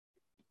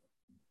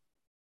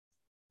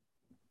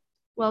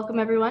Welcome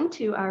everyone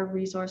to our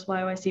Resource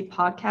YYC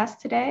podcast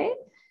today.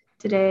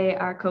 Today,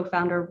 our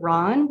co-founder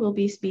Ron will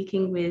be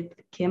speaking with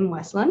Kim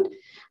Westlund,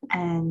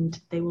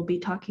 and they will be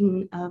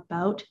talking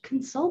about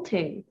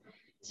consulting.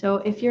 So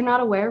if you're not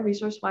aware,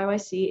 Resource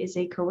YYC is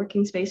a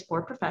co-working space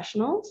for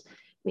professionals.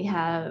 We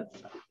have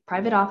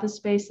private office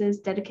spaces,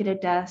 dedicated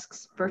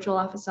desks, virtual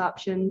office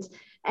options,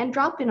 and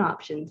drop-in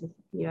options. If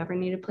you ever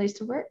need a place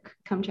to work,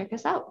 come check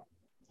us out.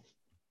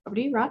 Over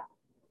to you, Ron.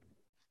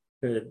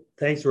 Good.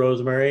 Thanks,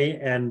 Rosemary.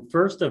 And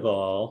first of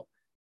all,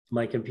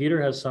 my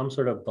computer has some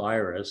sort of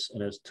virus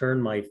and has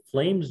turned my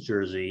Flames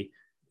jersey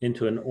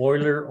into an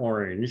Oiler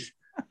orange,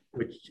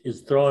 which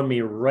is throwing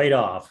me right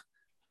off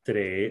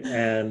today.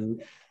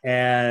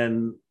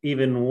 And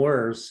even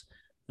worse,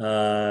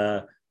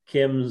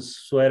 Kim's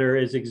sweater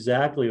is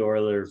exactly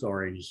Oilers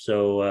orange.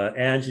 So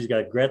and she's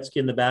got Gretzky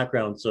in the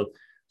background. So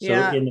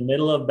in the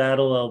middle of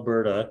Battle,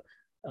 Alberta.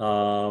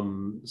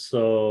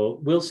 So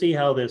we'll see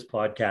how this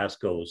podcast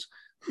goes.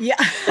 Yeah.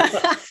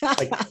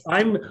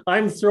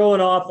 I'm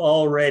throwing off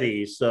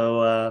already.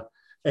 So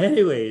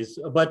anyways,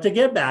 but to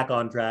get back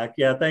on track,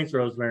 thanks,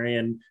 Rosemary,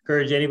 and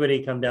encourage anybody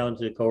to come down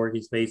to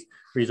co-working space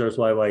Resource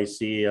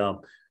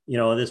YYC.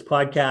 This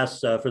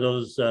podcast for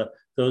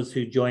those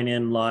who join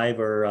in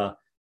live or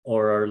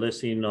are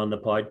listening on the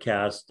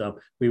podcast,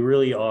 we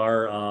really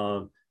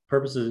are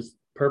purpose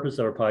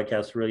of our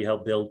podcast to really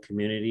help build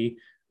community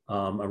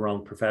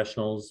around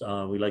professionals.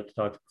 We like to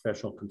talk to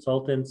professional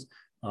consultants.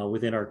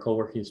 Within our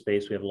co-working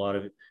space, we have a lot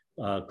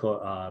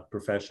of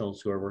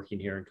professionals who are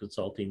working here in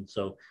consulting.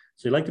 So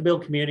we like to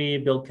build community,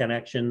 build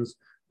connections.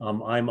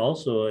 I'm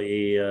also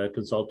a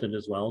consultant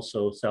as well.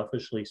 So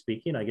selfishly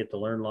speaking, I get to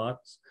learn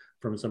lots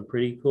from some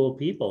pretty cool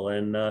people.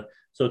 And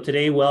so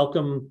today,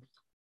 welcome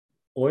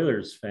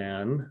Oilers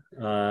fan,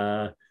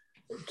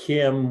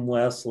 Kim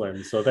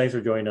Westlund. So thanks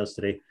for joining us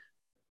today.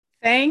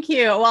 Thank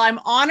you. Well, I'm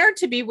honored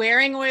to be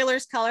wearing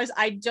Oilers colors.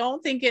 I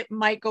don't think it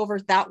might go over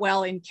that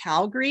well in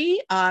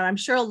Calgary. I'm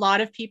sure a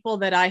lot of people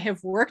that I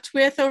have worked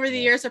with over the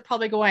years are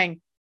probably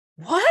going,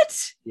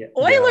 what?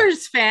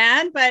 Oilers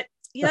fan? But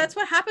that's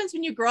what happens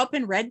when you grow up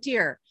in Red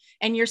Deer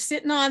and you're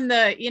sitting on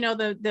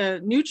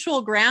the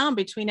neutral ground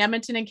between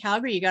Edmonton and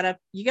Calgary.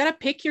 You gotta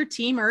pick your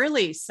team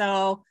early.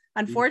 So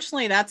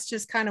unfortunately, that's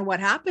just kind of what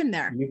happened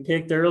there. You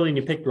picked early and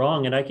you picked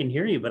wrong, and I can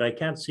hear you, but I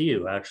can't see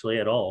you actually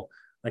at all.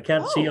 I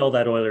can't see all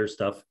that Oilers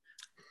stuff.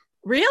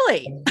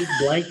 Really? You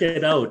blanked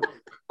it out.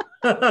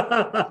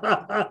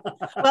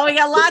 Well, we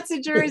got lots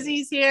of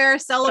jerseys here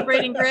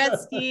celebrating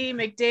Gretzky,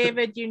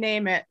 McDavid, you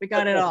name it. We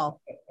got it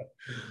all.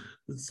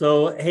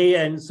 So, hey,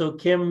 and so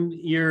Kim,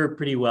 you're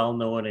pretty well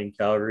known in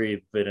Calgary.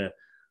 You've been an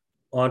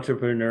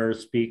entrepreneur,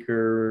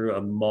 speaker,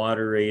 a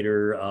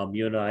moderator.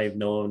 You and I have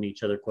known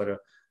each other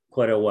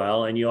quite a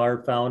while, and you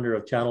are founder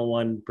of Channel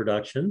One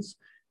Productions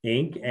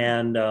Inc.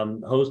 and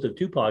host of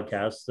two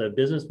podcasts, the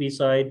Business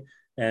B-Side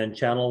and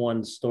Channel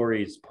One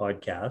Stories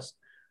podcast.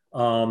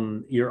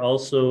 You're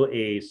also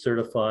a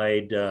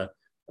certified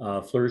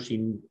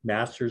flourishing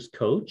masters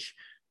coach,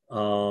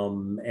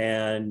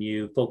 and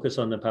you focus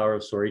on the power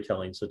of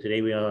storytelling. So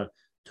today we want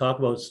to talk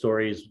about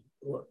stories.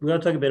 We're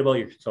going to talk a bit about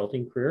your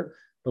consulting career,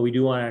 but we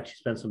do want to actually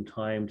spend some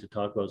time to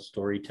talk about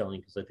storytelling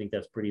because I think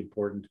that's pretty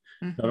important,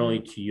 not only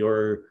to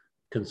your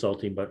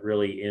consulting, but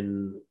really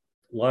in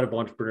a lot of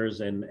entrepreneurs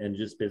and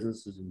just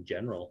businesses in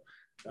general,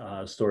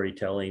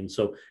 storytelling.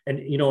 So,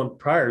 and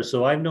prior,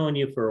 so I've known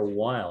you for a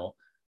while,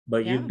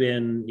 but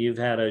you've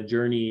had a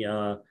journey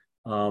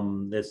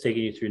that's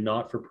taken you through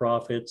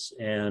not-for-profits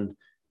and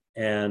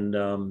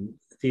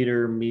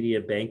theater,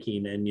 media,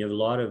 banking, and you have a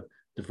lot of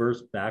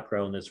diverse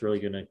background that's really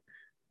going to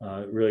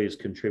really has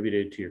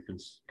contributed to your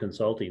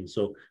consulting.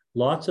 So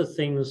lots of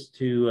things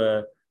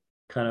to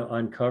kind of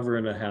uncover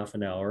in a half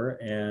an hour.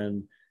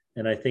 And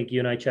I think you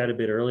and I chatted a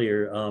bit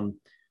earlier,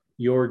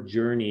 your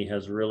journey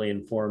has really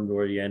informed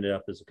where you ended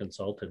up as a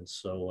consultant.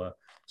 So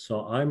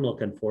I'm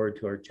looking forward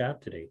to our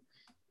chat today.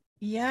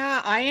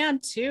 Yeah, I am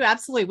too.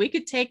 Absolutely. We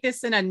could take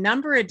this in a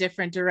number of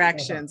different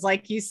directions,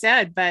 like you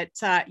said, but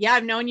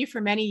I've known you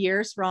for many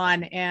years,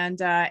 Ron,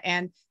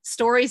 and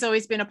story's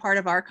always been a part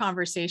of our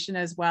conversation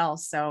as well.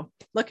 So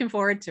looking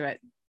forward to it.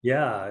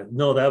 Yeah,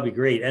 no, that would be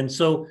great. And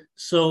so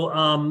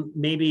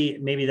maybe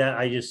that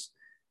I just,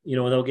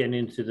 without getting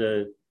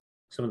into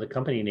some of the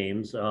company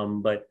names,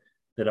 but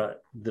that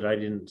I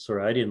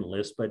didn't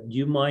list, but do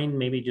you mind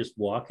maybe just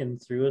walking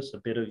through us a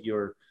bit of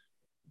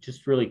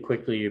just really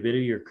quickly, a bit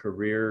of your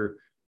career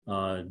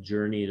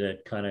journey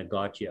that kind of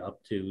got you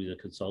up to the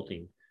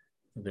consulting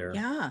there?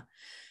 Yeah,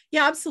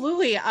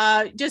 absolutely.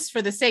 Just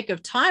for the sake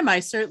of time,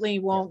 I certainly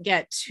won't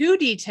get too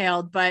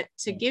detailed, but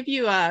to give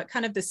you a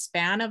kind of the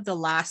span of the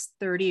last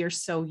 30 or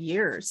so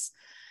years,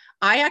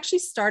 I actually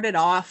started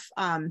off,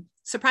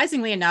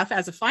 surprisingly enough,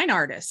 as a fine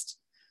artist.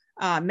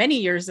 Many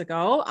years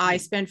ago, I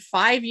spent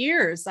 5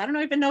 years. I don't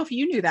even know if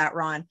you knew that,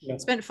 Ron.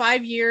 Spent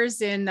 5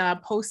 years in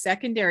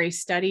post-secondary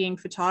studying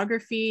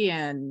photography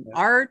and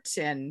art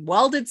and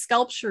welded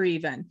sculpture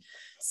even.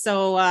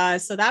 So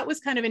that was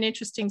kind of an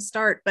interesting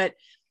start. But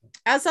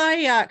as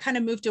I kind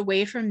of moved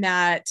away from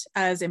that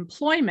as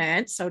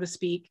employment, so to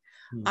speak,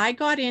 I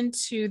got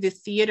into the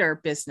theater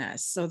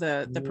business, so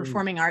the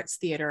performing arts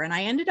theater, and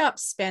I ended up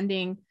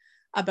spending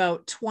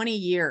about 20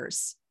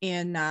 years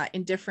in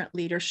different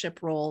leadership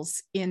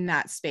roles in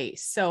that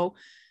space. So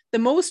the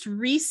most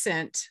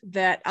recent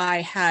that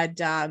I had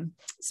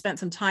spent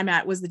some time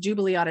at was the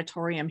Jubilee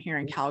Auditorium here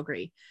in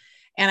Calgary.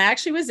 And I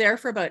actually was there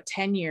for about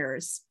 10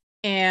 years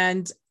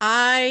and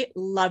I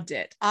loved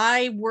it.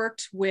 I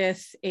worked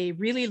with a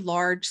really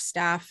large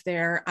staff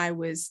there. I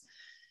was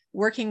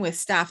working with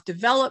staff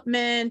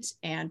development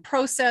and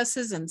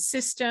processes and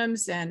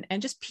systems and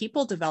just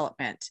people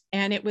development.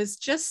 And it was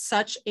just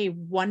such a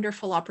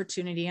wonderful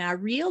opportunity. And I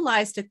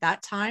realized at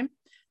that time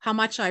how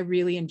much I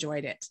really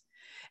enjoyed it.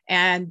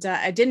 And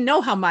I didn't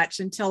know how much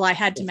until I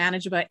had to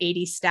manage about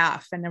 80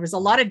 staff. And there was a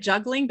lot of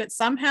juggling, but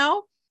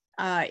somehow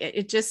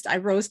I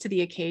rose to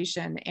the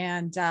occasion.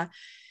 And I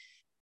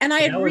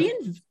had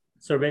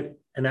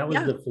that was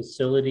the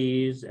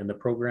facilities and the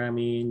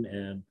programming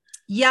and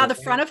the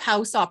front of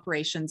house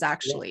operations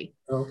actually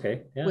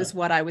was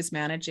what I was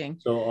managing.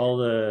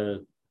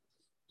 So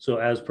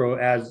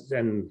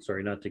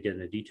sorry, not to get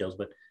into details,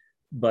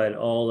 but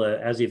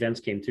as the events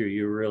came through,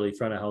 you were really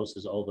front of house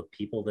is all the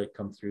people that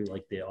come through,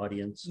 like the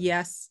audience.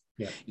 Yes.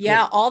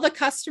 Yeah. All the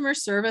customer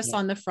service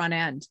on the front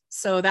end.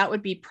 So that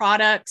would be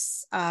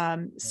products,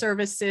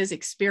 services,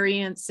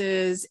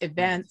 experiences,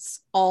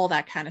 events, all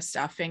that kind of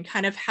stuff, and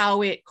kind of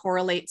how it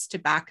correlates to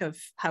back of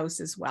house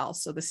as well.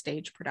 So the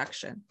stage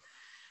production.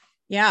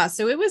 Yeah.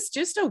 So it was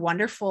just a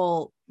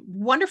wonderful,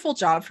 wonderful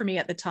job for me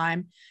at the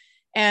time.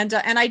 And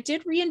I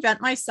did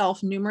reinvent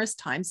myself numerous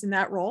times in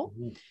that role.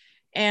 Mm-hmm.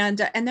 And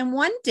then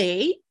one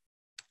day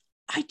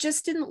I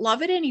just didn't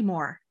love it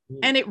anymore.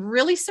 And it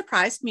really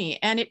surprised me.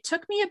 And it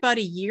took me about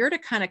a year to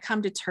kind of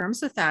come to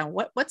terms with that.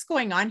 What's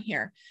going on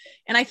here?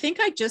 And I think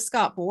I just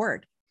got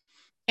bored.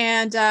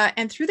 And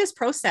through this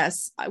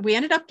process, we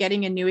ended up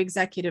getting a new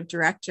executive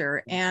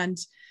director. And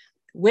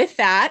with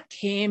that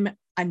came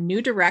a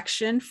new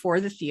direction for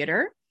the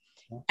theater.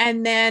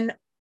 And then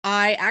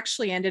I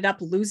actually ended up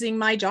losing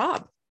my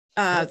job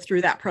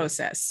through that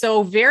process.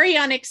 So very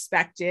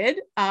unexpected,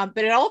 but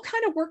it all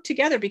kind of worked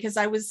together because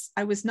I was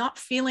not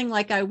feeling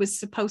like I was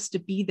supposed to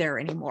be there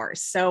anymore.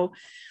 So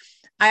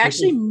I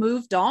actually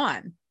moved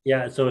on.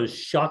 Yeah. So it was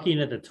shocking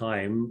at the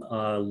time.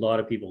 A lot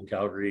of people in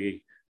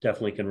Calgary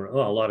definitely a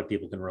lot of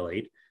people can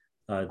relate.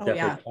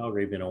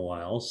 Calgary been a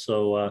while.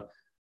 So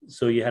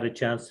you had a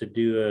chance to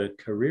do a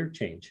career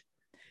change.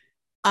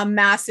 A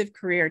massive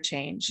career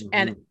change.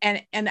 Mm-hmm.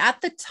 And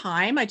at the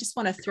time, I just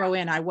want to throw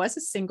in, I was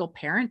a single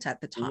parent at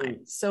the time.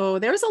 Mm-hmm. So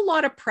there was a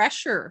lot of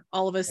pressure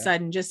all of a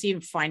sudden, just even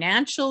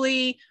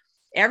financially,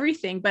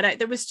 everything. But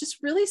there was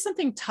just really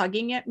something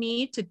tugging at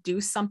me to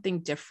do something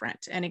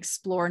different and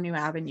explore new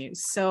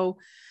avenues. So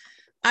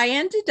I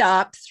ended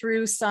up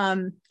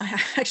I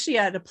actually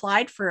had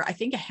applied for, I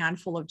think, a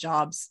handful of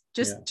jobs,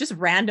 just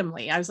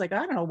randomly. I was like, I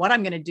don't know what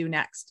I'm going to do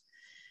next.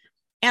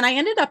 And I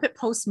ended up at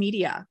Post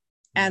Media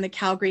and the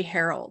Calgary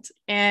Herald.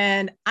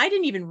 And I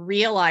didn't even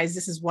realize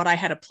this is what I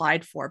had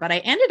applied for, but I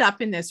ended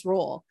up in this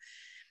role.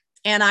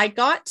 And I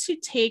got to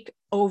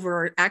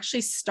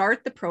actually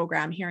start the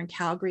program here in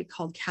Calgary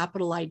called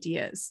Capital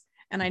Ideas.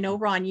 And I know,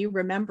 Ron, you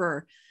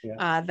remember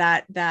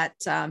that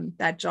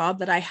job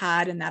that I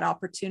had and that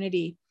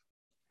opportunity.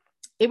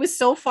 It was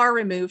so far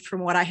removed from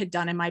what I had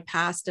done in my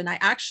past. And I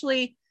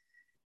actually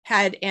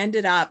had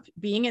ended up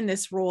being in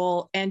this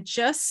role and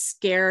just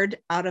scared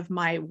out of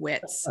my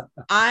wits.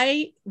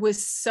 I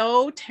was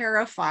so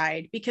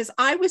terrified because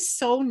I was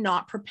so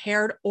not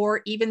prepared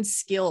or even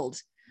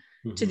skilled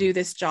to do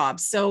this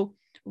job. So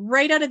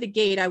right out of the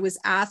gate, I was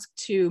asked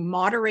to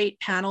moderate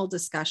panel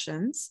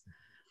discussions,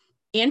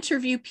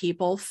 interview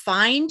people,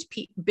 find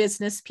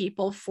business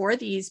people for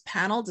these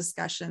panel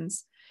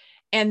discussions.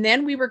 And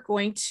then we were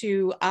going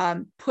to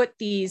put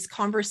these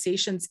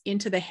conversations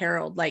into the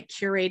Herald, like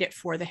curate it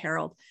for the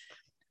Herald.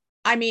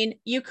 I mean,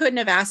 you couldn't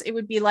have asked. It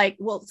would be like,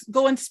 well,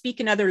 go and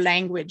speak another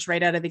language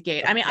right out of the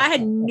gate. I mean, I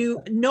had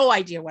no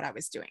idea what I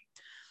was doing.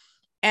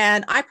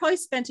 And I probably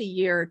spent a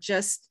year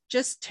just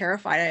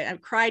terrified. I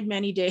cried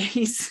many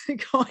days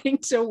going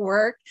to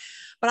work.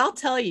 But I'll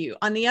tell you,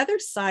 on the other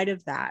side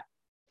of that,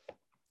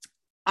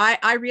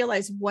 I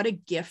realized what a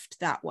gift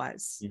that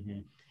was.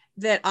 Mm-hmm.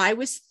 That I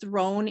was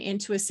thrown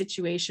into a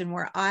situation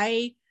where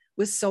I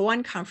was so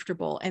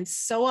uncomfortable and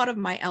so out of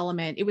my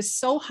element. It was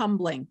so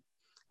humbling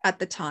at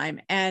the time.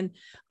 And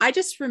I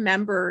just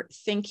remember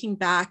thinking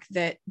back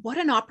that what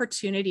an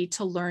opportunity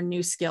to learn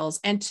new skills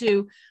and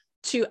to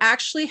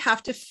actually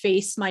have to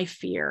face my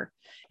fear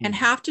and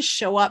have to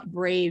show up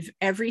brave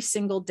every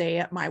single day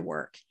at my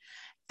work.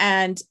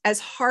 And as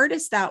hard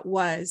as that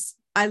was,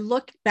 I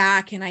look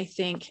back and I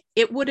think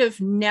it would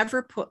have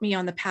never put me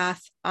on the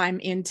path I'm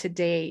in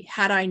today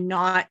had I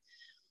not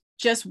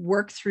just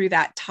worked through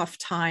that tough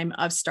time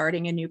of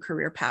starting a new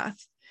career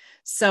path.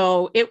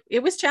 So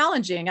it was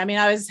challenging. I mean,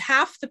 I was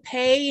half the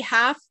pay,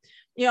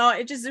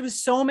 it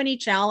was so many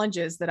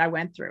challenges that I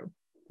went through.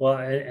 Well,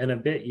 and a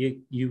bit,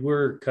 you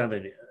were kind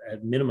of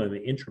at minimum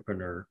an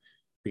entrepreneur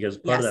because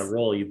part of that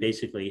role, you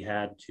basically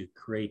had to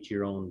create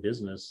your own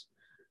business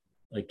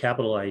like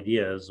Capital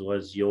Ideas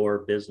was your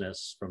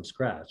business from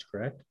scratch,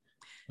 correct?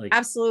 Like,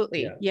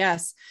 Absolutely. yeah.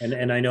 Yes.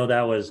 And I know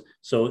that was,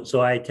 so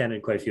I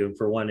attended quite a few. And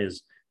for one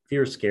is, if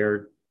you're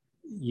scared,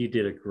 you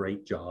did a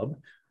great job.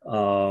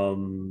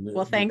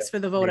 Well, thanks for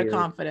the vote of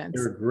confidence.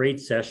 There were great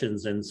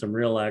sessions and some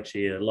real,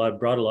 actually,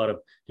 brought a lot of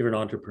different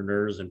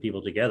entrepreneurs and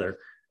people together.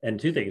 And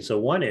two things. So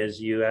one is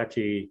you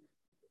actually,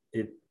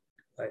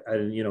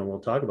 we'll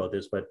talk about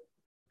this, but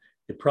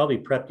it probably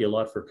prepped you a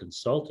lot for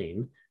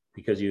consulting,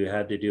 because you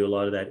had to do a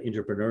lot of that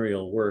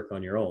entrepreneurial work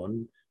on your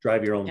own,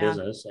 drive your own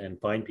business and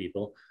find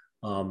people.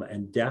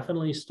 And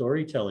definitely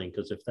storytelling,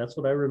 because if that's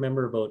what I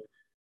remember about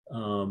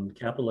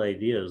Capital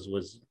Ideas,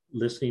 was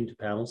listening to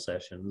panel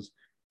sessions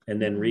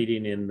and then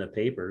reading in the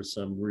papers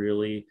some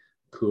really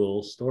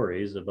cool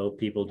stories about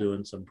people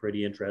doing some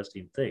pretty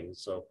interesting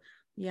things. So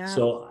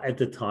so at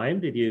the time,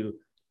 did you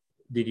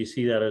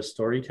see that as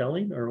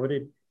storytelling, or what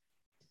did?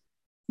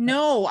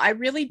 No, I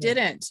really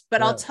didn't.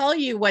 But I'll tell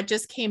you what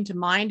just came to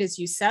mind as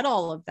you said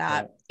all of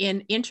that.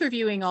 In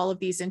interviewing all of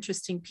these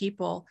interesting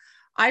people,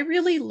 I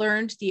really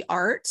learned the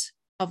art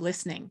of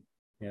listening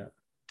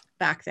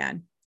back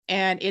then.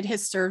 And it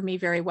has served me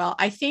very well.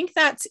 I think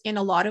that's in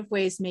a lot of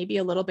ways, maybe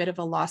a little bit of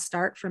a lost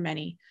art for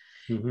many.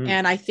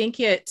 And I think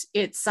it's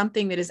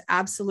something that is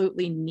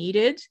absolutely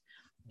needed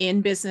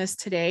in business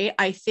today.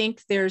 I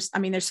think there's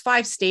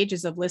 5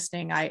 stages of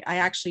listening. I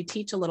actually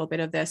teach a little bit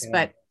of this,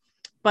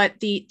 but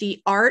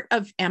the art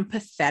of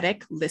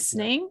empathetic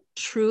listening,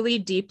 truly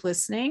deep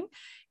listening,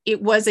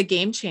 it was a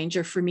game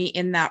changer for me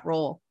in that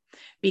role,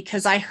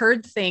 because I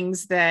heard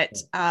things that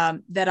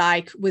that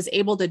I was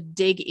able to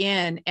dig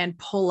in and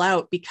pull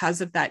out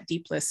because of that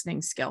deep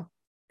listening skill.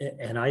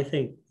 And I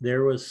think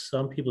there was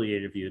some people you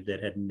interviewed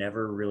that had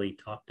never really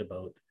talked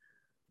about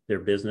their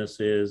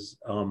businesses,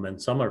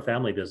 and some are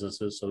family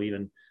businesses, so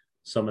even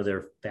some of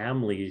their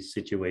family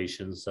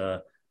situations,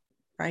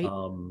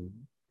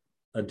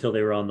 until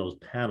they were on those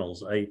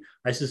panels. I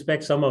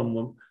suspect some of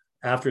them,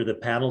 after the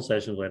panel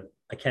sessions, went,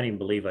 I can't even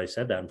believe I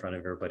said that in front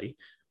of everybody.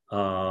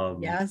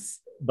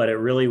 But it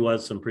really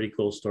was some pretty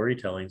cool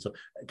storytelling. So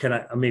can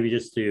I maybe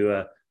just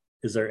do,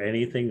 is there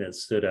anything that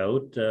stood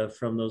out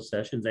from those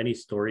sessions? Any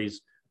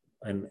stories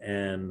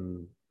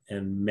and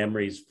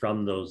memories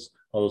from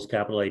all those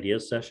Capital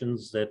Ideas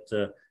sessions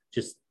that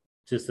just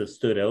have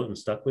stood out and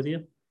stuck with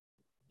you?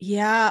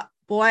 Yeah,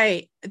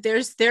 boy,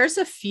 there's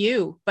a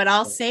few, but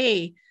I'll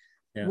say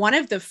one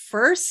of the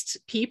first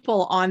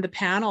people on the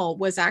panel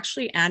was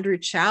actually Andrew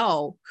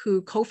Chow,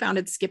 who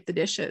co-founded Skip the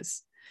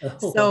Dishes.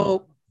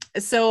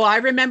 So I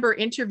remember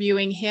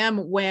interviewing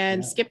him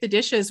when Skip the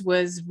Dishes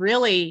was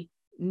really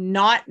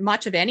not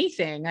much of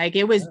anything. Like,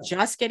 it was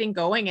just getting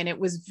going, and it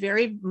was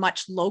very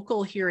much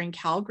local here in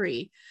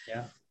Calgary.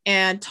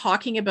 And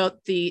talking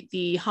about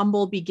the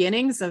humble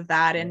beginnings of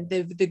that and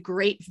the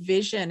great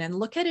vision, and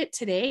look at it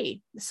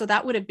today. So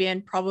that would have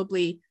been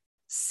probably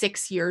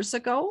 6 years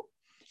ago.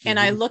 And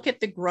I look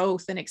at the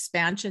growth and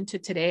expansion to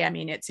today. I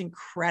mean, it's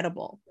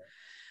incredible.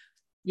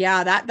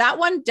 Yeah, that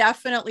one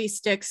definitely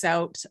sticks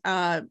out.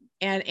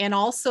 And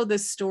also the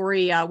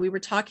story, we were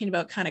talking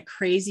about kind of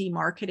crazy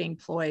marketing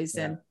ploys.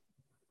 And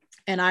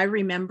I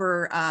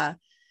remember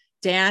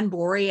Dan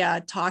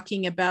Boria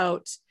talking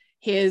about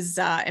his,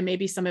 and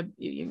maybe some of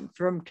you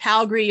from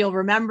Calgary, you'll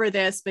remember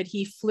this, but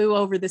he flew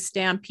over the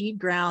Stampede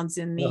grounds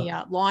in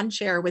the lawn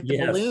chair with the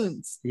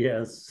balloons.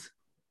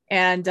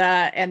 And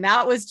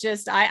that was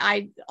just,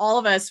 all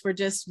of us were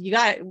just,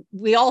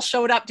 we all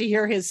showed up to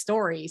hear his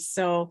story.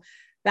 So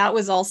that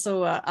was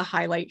also a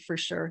highlight for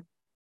sure.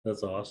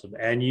 That's awesome.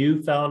 And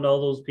you found all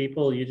those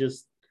people, you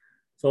just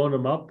phoned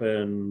them up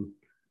and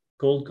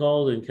cold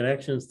called and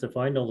connections to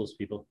find all those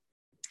people.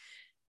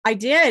 I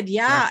did.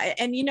 Yeah.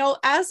 And,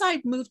 as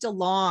I moved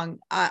along,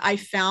 I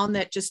found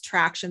that just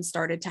traction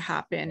started to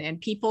happen and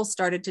people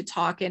started to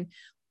talk. And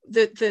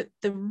the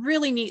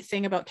really neat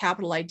thing about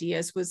Capital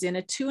Ideas was, in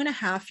a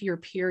 2.5-year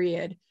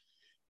period,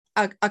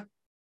 a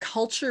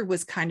culture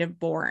was kind of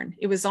born.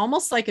 It was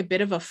almost like a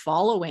bit of a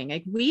following.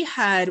 Like, we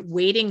had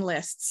waiting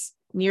lists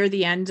near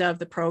the end of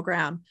the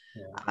program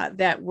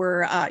that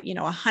were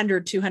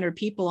 100, 200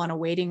 people on a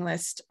waiting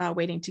list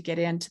waiting to get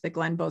into the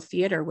Glenbow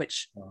Theatre,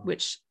 which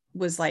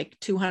was like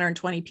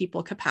 220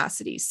 people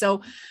capacity.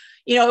 So,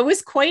 it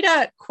was quite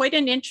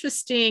an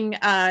interesting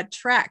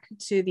trek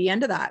to the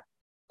end of that.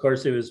 Of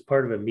course, it was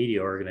part of a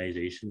media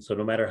organization. So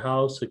no matter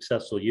how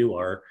successful you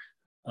are,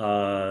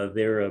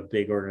 they're a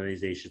big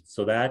organization.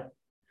 So that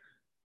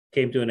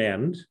came to an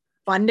end.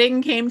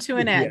 Funding came to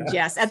an end,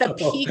 yes, at the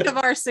peak of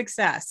our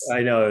success.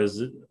 I know, it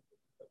was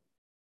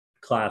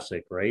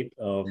classic, right?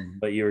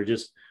 But you were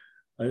just,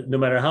 no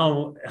matter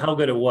how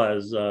good it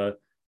was,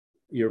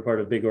 you're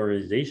part of a big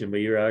organization, but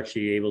you're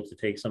actually able to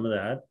take some of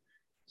that.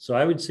 So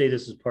I would say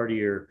this is part of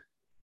your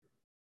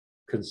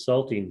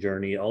consulting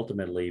journey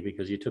ultimately,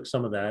 because you took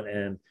some of that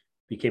and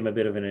became a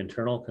bit of an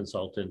internal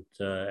consultant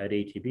at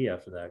ATB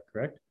after that,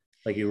 correct?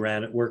 Like, you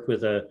worked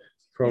with a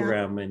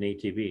program in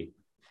ATB.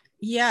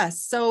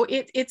 Yes. So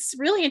it's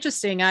really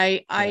interesting.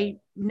 I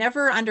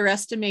never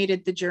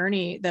underestimated the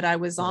journey that I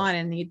was on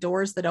and the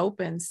doors that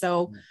opened.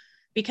 So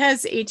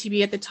because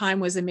ATB at the time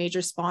was a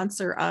major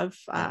sponsor of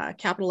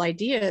Capital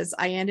Ideas,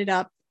 I ended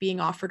up being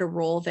offered a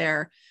role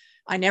there.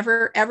 I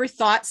never ever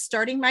thought,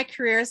 starting my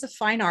career as a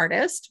fine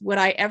artist, would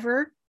I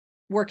ever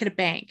work at a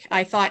bank.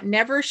 I thought,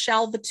 never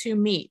shall the two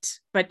meet,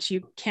 but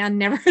you can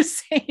never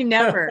say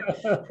never.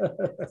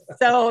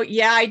 So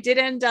yeah, I did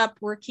end up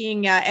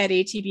working at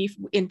ATB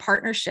in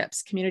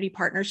partnerships, community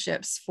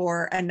partnerships,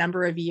 for a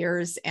number of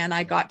years. And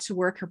I got to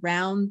work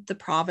around the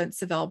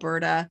province of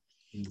Alberta,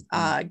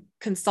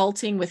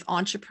 consulting with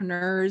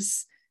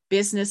entrepreneurs,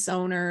 business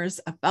owners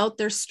about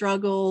their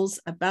struggles,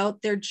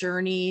 about their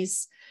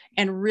journeys,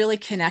 and really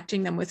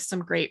connecting them with some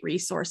great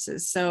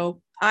resources.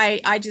 So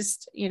I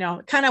just,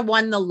 kind of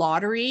won the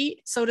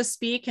lottery, so to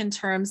speak, in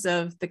terms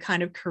of the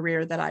kind of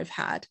career that I've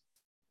had.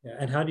 Yeah.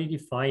 And how did you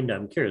find,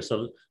 I'm curious,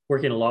 so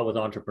working a lot with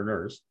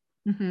entrepreneurs.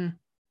 Mm-hmm.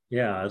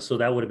 Yeah. So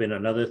that would have been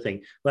another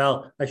thing.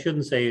 Well, I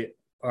shouldn't say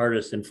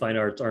artists in fine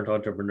arts aren't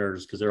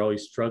entrepreneurs, because they're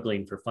always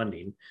struggling for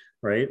funding,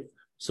 right?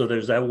 So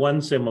there's that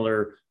one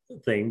similar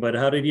thing, but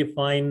how did you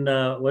find,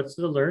 what's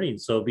the learning?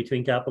 So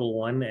between Capital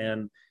One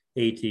and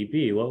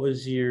ATB, what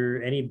was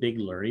any big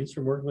learnings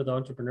from working with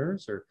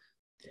entrepreneurs, or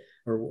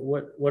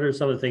what are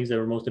some of the things that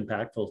were most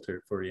impactful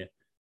for you?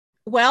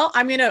 Well,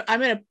 I'm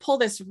gonna pull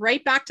this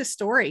right back to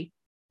story.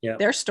 Yeah.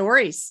 Their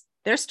stories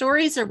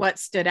are what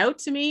stood out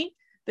to me.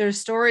 Their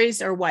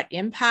stories are what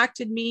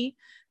impacted me.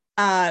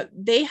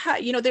 Everybody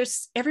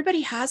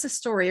has a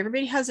story,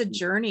 everybody has a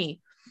journey.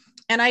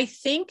 And I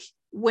think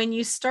when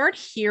you start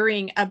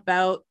hearing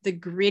about the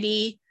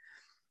gritty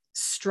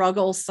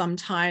struggle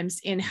sometimes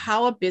in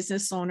how a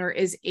business owner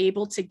is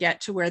able to get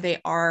to where they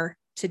are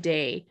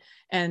today,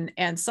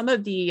 and some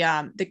of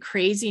the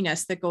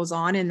craziness that goes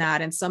on in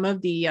that, and some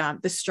of the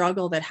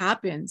struggle that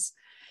happens,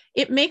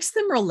 it makes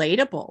them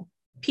relatable.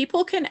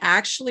 People can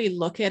actually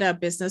look at a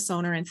business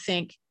owner and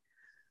think,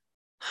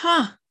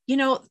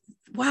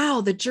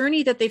 wow, the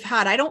journey that they've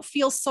had, I don't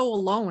feel so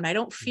alone. I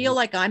don't feel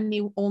like I'm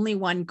the only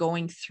one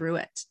going through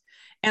it.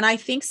 And I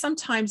think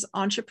sometimes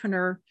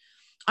entrepreneurs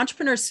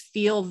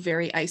feel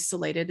very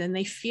isolated, and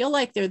they feel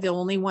like they're the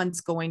only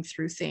ones going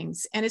through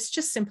things. And it's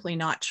just simply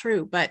not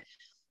true. But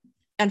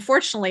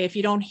unfortunately, if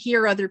you don't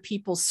hear other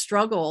people's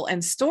struggle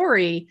and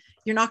story,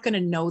 you're not going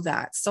to know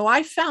that. So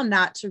I found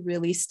that to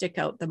really stick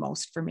out the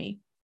most for me.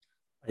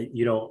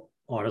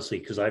 Honestly,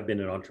 because I've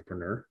been an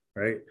entrepreneur,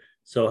 right?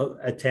 So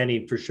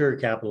attending for sure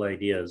Capital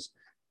Ideas,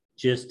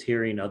 just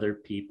hearing other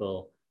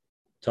people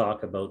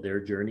talk about their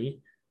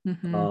journey,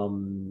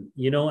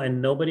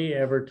 and nobody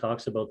ever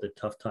talks about the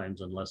tough times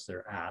unless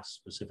they're asked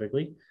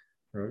specifically,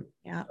 right?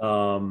 Yeah.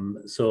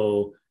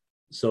 So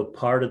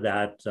part of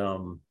that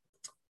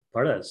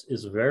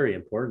is very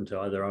important to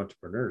other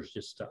entrepreneurs,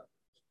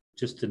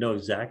 just to know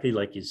exactly,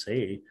 like you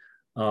say.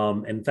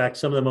 In fact,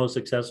 some of the most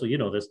successful,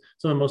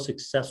 some of the most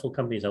successful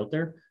companies out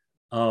there,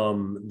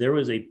 there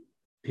was a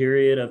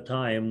period of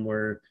time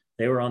where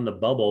they were on the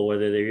bubble,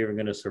 whether they're even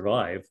going to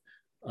survive.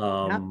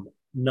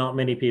 Not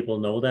many people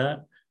know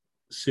that.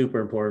 Super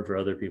important for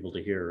other people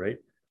to hear, right?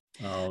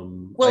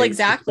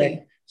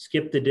 Exactly.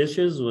 Skip the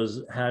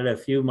Dishes had a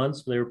few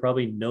months, they were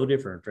probably no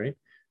different, right?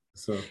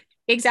 So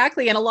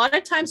exactly. And a lot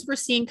of times we're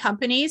seeing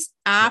companies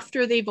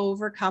after they've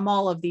overcome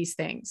all of these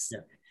things. Yeah.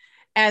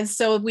 And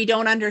so we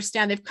don't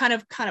understand, they've kind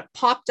of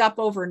popped up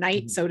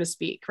overnight, so to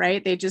speak,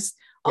 right? They've just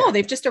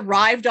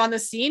arrived on the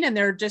scene and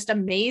they're just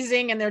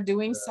amazing and they're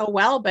doing so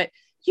well, but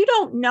you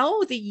don't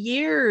know the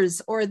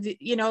years or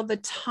the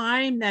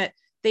time that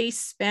they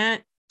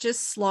spent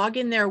just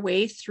slogging their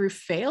way through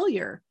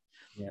failure.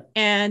 Yeah.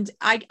 And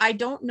I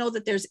don't know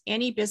that there's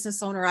any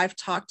business owner I've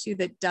talked to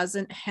that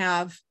doesn't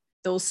have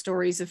those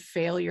stories of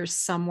failure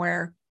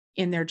somewhere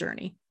in their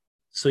journey.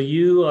 So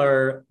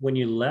when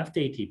you left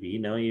ATB,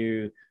 now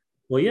you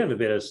have a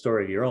bit of a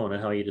story of your own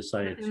and how you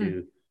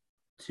decided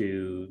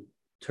to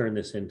turn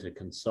this into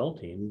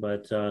consulting,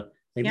 but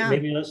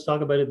maybe let's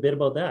talk about a bit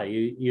about that.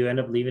 You end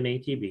up leaving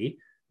ATB,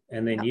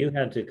 and then you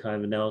had to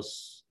kind of now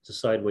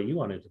decide what you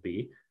wanted to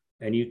be,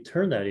 and you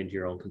turned that into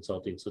your own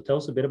consulting. So tell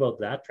us a bit about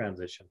that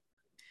transition.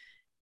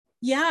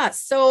 Yeah.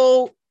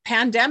 So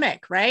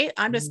pandemic, right?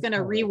 I'm just going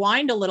to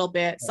rewind a little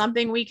bit,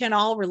 something we can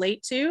all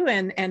relate to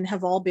and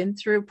have all been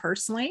through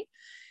personally.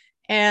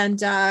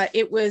 And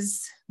it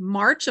was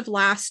March of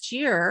last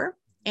year.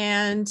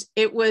 And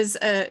it was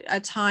a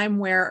time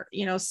where,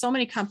 so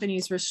many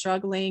companies were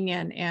struggling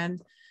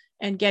and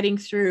getting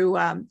through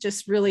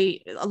just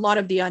really a lot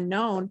of the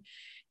unknown.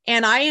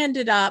 And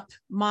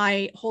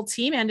my whole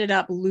team ended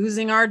up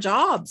losing our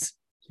jobs.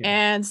 Yeah.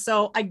 And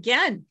so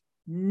again,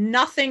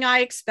 nothing I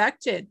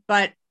expected,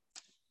 but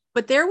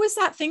there was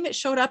that thing that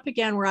showed up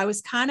again where I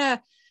was kind of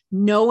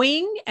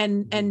knowing,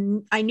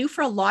 and I knew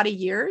for a lot of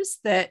years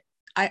that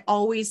I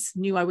always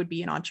knew I would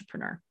be an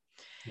entrepreneur.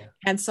 Yeah.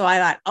 And so I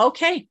thought,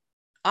 okay,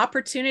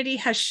 opportunity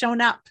has shown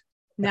up.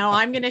 Now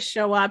I'm going to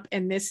show up,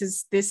 and this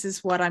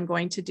is what I'm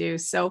going to do.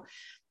 So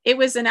it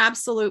was an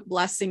absolute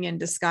blessing in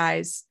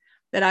disguise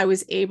that I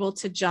was able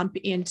to jump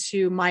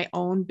into my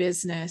own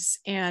business.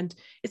 And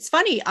it's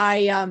funny,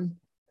 I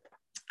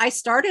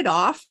started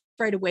off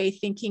right away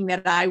thinking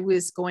that I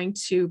was going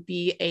to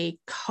be a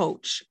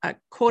coach, a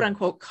quote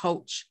unquote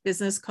coach,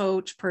 business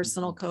coach,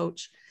 personal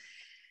coach.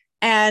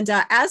 And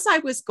as I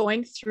was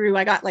going through,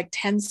 I got like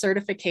 10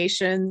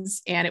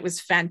 certifications, and it was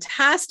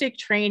fantastic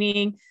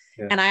training.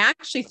 Yeah. And I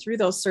actually, through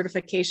those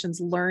certifications,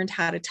 learned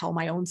how to tell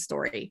my own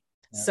story.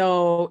 Yeah.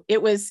 So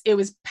it was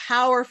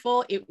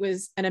powerful. It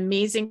was an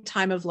amazing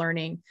time of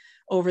learning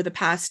over the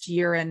past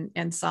year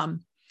and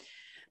some.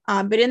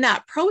 But in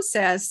that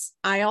process,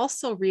 I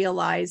also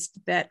realized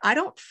that I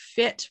don't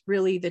fit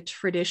really the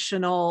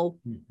traditional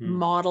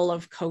model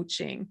of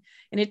coaching.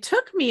 And it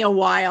took me a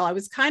while.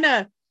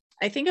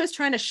 I think I was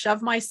trying to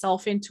shove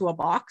myself into a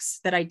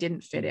box that I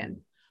didn't fit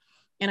in.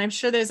 And I'm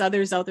sure there's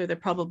others out there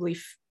that probably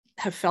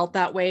have felt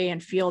that way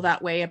and feel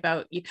that way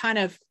about, you kind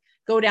of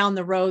go down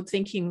the road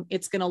thinking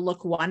it's going to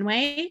look one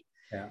way.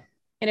 Yeah.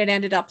 And it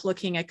ended up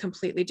looking a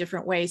completely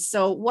different way.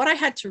 So what I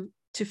had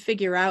to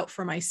figure out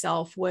for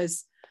myself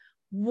was,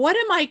 what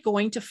am I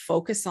going to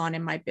focus on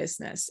in my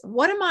business?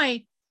 What do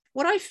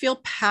I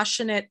feel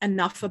passionate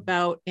enough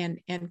about and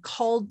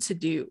called to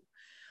do?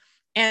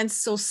 And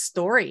so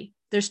story,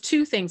 there's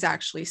two things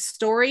actually.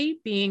 Story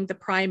being the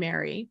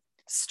primary.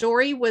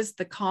 Story was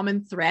the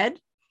common thread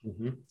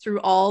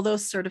through all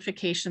those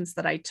certifications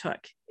that I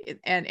took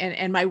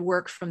and my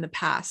work from the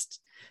past.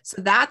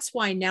 So that's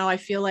why now I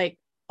feel like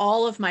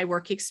all of my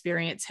work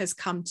experience has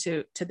come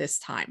to this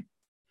time.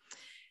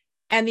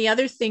 And the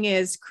other thing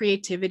is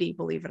creativity,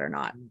 believe it or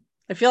not.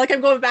 I feel like I'm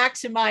going back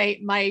to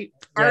my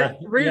art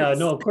roots. Yeah,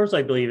 no, of course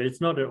I believe it. It's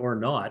not or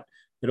not.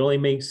 It only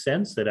makes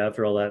sense that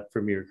after all that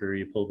from your career,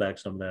 you pulled back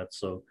some of that.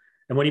 So,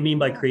 and what do you mean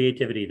by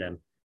creativity then?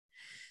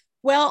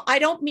 Well, I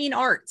don't mean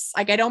arts.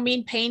 Like I don't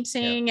mean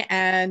painting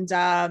and,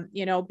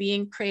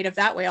 being creative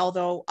that way,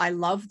 although I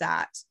love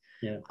that.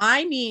 Yeah.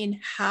 I mean,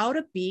 how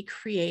to be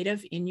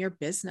creative in your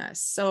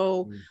business.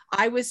 So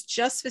I was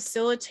just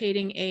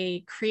facilitating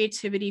a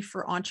creativity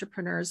for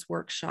entrepreneurs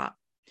workshop.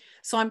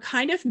 So I'm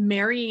kind of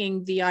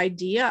marrying the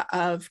idea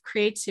of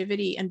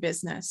creativity and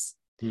business.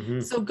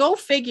 So go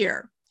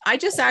figure. I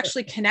just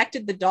actually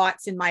connected the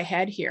dots in my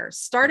head here.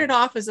 Started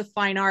off as a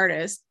fine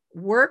artist,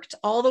 worked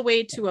all the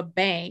way to a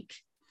bank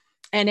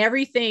and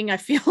everything I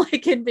feel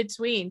like in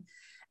between.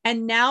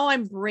 And now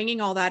I'm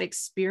bringing all that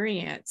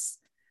experience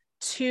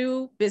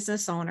to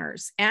business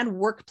owners and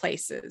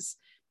workplaces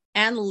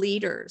and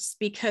leaders,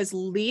 because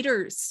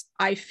leaders,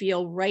 I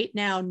feel right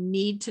now,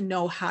 need to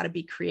know how to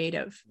be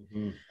creative.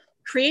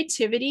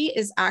 Creativity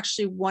is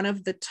actually one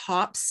of the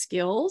top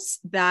skills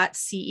that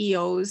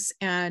CEOs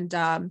and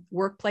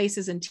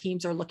workplaces and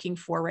teams are looking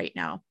for right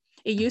now.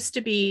 It used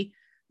to be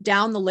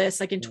down the list,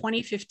 like in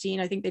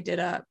 2015, I think they did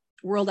a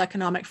World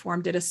Economic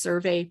Forum did a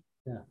survey,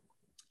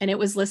 and it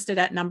was listed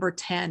at number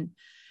 10.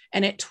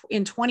 And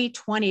in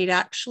 2020, it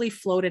actually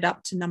floated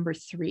up to number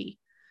 3.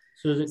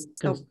 So,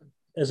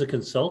 as a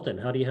consultant,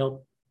 how do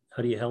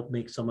you help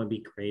make someone be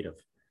creative?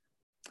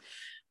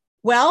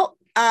 Well,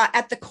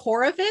 at the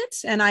core of it,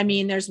 and I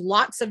mean, there's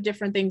lots of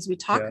different things we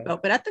talk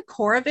about, but at the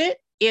core of it,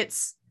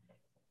 it's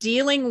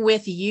dealing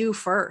with you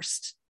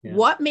first. Yeah.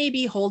 What may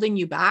be holding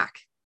you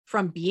back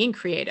from being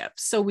creative?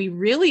 So we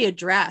really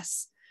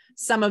address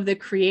some of the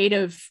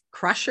creative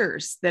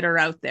crushers that are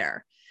out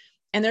there.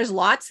 And there's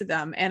lots of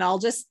them. And I'll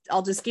just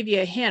give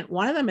you a hint.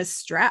 One of them is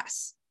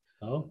stress.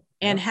 Oh,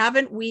 yeah. And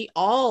haven't we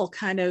all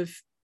kind of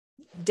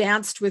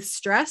danced with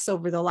stress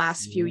over the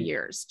last few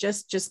years,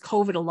 just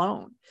COVID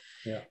alone?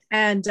 Yeah.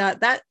 And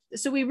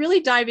so we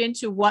really dive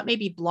into what may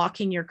be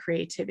blocking your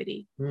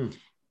creativity.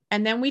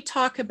 And then we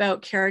talk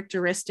about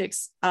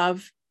characteristics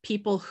of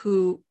people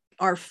who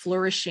are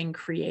flourishing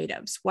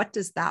creatives. What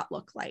does that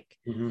look like?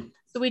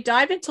 So we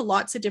dive into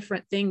lots of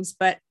different things,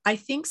 but I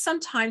think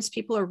sometimes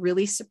people are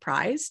really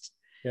surprised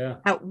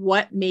at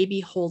what may be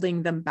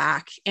holding them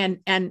back and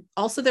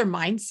also their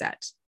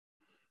mindset.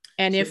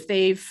 And if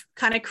they've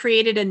kind of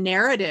created a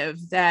narrative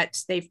that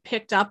they've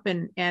picked up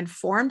and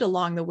formed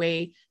along the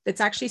way,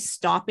 that's actually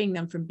stopping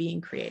them from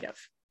being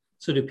creative.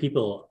 So do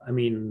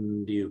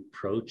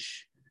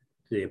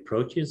they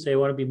approach you and say, I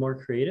want to be more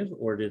creative,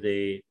 or do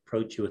they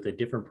approach you with a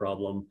different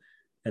problem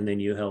and then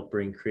you help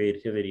bring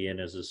creativity in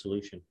as a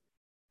solution?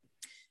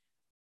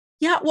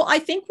 Yeah, well, I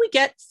think we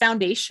get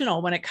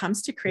foundational when it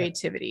comes to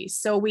creativity.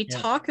 So we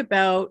talk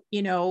about,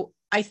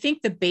 I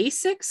think the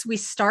basics, we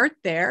start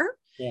there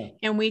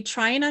and we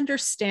try and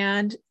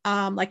understand,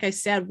 like I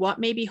said, what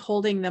may be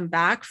holding them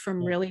back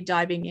from really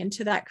diving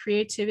into that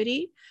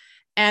creativity.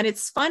 And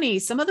it's funny,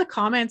 some of the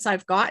comments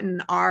I've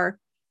gotten are,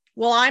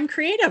 well, I'm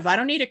creative. I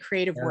don't need a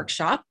creative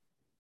workshop.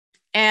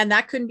 And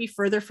that couldn't be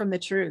further from the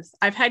truth.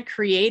 I've had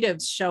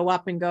creatives show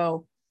up and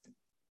go,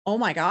 oh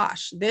my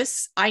gosh,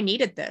 I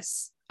needed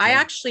this. I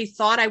actually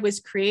thought I was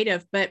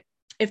creative, but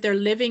if they're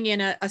living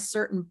in a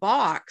certain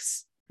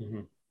box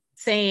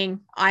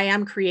saying I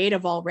am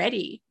creative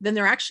already, then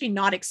they're actually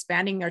not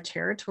expanding their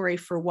territory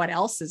for what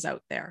else is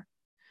out there.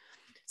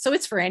 So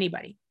it's for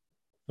anybody.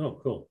 Oh,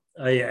 cool.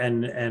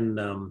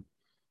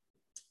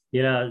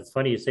 Yeah, it's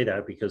funny you say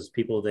that because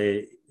people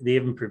they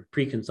have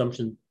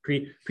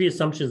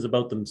pre-assumptions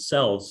about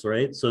themselves,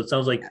 right? So it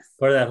sounds like Yes.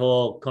 part of that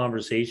whole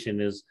conversation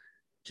is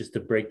just to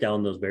break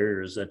down those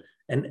barriers.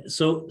 And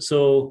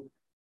so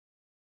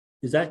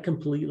is that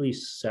completely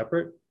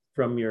separate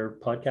from your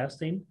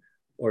podcasting,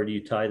 or do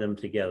you tie them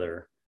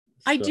together?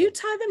 I So do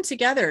tie them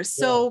together. yeah.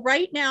 So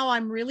right now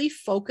I'm really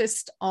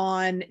focused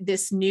on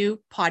this new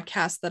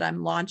podcast that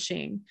I'm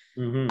launching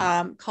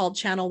called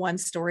Channel One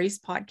Stories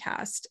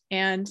Podcast.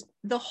 And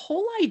the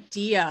whole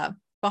idea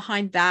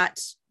behind that,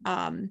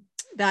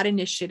 that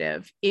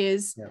initiative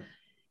is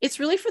it's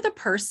really for the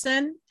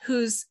person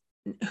who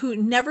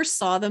never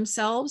saw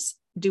themselves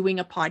doing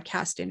a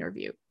podcast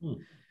interview.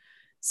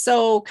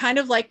 So kind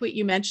of like what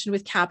you mentioned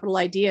with Capital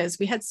Ideas,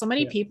 we had so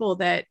many people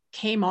that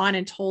came on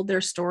and told their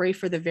story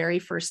for the very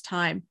first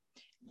time.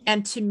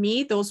 And to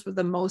me, those were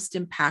the most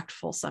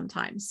impactful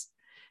sometimes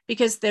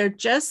because they're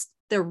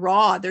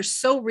raw. They're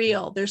so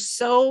real. They're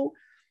so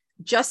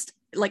just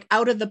like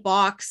out of the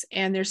box.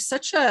 And there's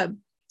such a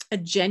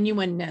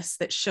genuineness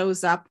that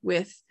shows up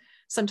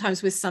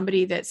sometimes with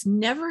somebody that's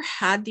never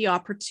had the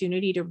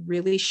opportunity to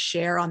really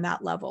share on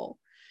that level.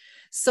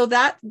 So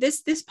that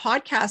this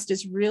podcast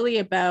is really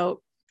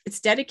about, it's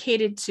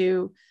dedicated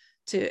to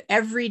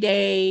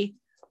everyday,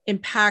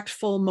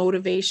 impactful,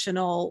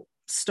 motivational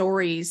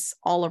stories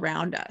all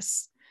around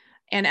us.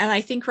 And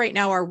I think right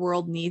now our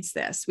world needs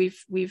this.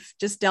 We've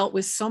just dealt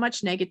with so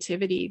much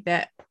negativity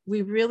that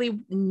we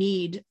really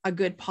need a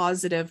good,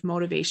 positive,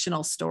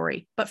 motivational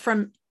story, but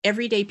from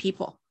everyday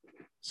people.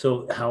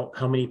 So how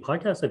many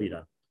podcasts have you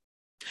done?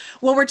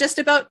 Well, we're just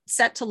about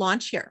set to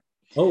launch here.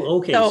 Oh,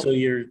 okay. So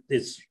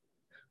it's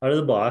out of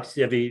the box.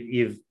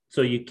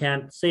 So you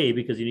can't say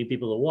because you need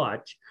people to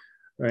watch,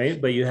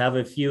 right? But you have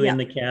a few in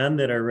the can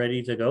that are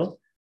ready to go.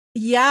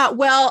 Yeah,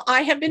 well,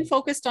 I have been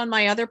focused on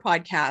my other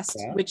podcast,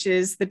 which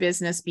is the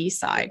Business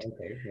B-Side.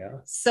 Okay, yeah.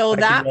 So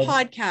that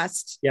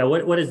podcast. Yeah,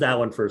 what is that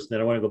one first? Then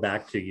I want to go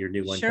back to your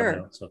new one coming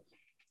out. So.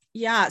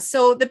 Yeah,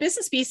 so the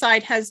Business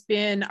B-Side has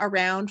been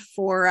around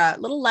for a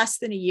little less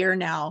than a year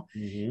now.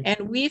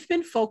 And we've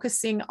been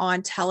focusing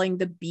on telling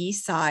the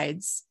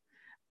B-sides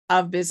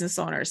of business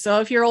owners.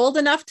 So if you're old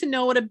enough to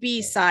know what a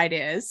B-side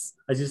is.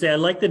 As you say, I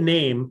like the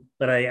name,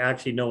 but I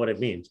actually know what it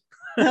means.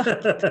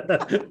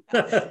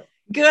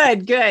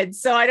 Good.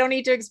 So I don't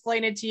need to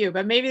explain it to you,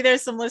 but maybe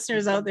there's some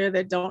listeners out there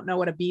that don't know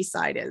what a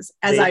B-side is,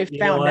 as I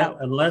found out.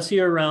 Unless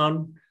you're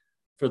around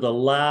for the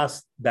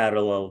last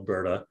Battle of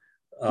Alberta,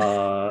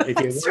 if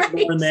you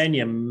weren't born then,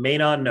 you may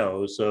not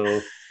know. So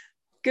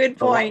good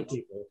point.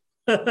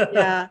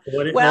 Yeah.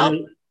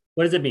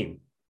 What does it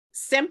mean?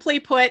 Simply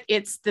put,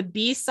 it's the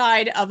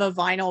B-side of a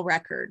vinyl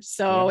record.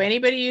 So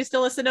anybody used to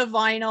listen to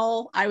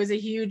vinyl? I was a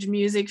huge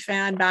music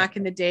fan back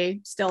in the day,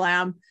 still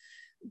am.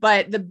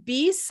 But the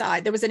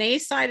B-side, there was an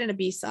A-side and a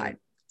B-side.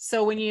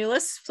 So when you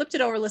flipped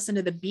it over, listen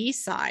to the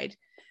B-side,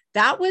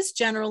 that was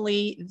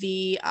generally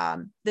the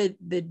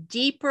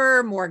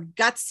deeper, more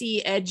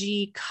gutsy,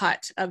 edgy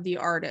cut of the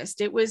artist.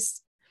 It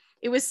was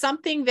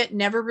something that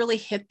never really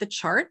hit the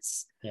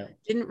charts.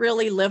 Didn't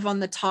really live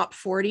on the top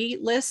 40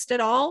 list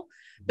at all.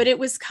 But it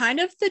was kind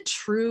of the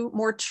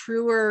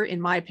truer,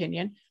 in my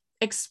opinion,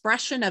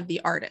 expression of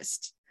the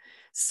artist.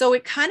 So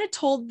it kind of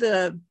told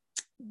the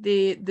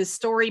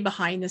story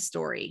behind the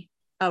story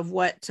of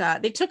what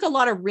they took a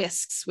lot of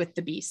risks with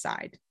the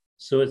B-side.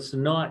 So it's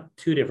not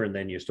too different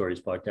than your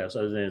stories podcast,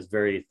 other than it's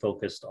very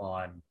focused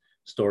on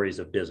stories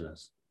of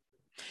business.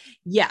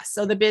 Yeah.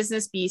 So the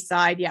business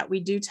B-side,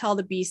 we do tell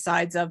the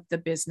B-sides of the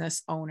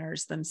business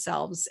owners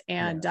themselves.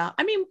 And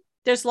I mean,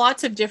 there's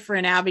lots of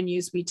different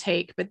avenues we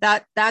take, but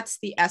that's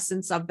the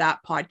essence of that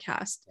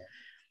podcast.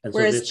 And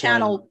whereas so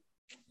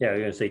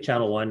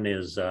Channel 1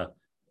 is a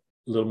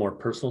little more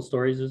personal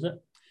stories, is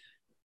it?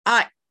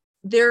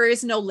 There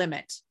is no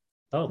limit.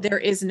 Oh. There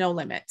is no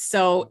limit.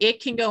 So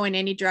it can go in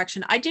any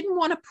direction. I didn't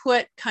want to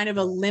put kind of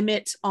a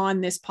limit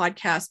on this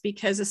podcast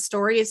because a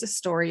story is a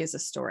story is a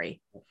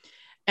story.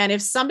 And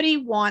if somebody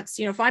wants,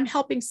 if I'm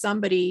helping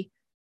somebody,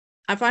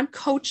 if I'm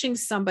coaching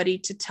somebody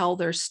to tell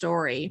their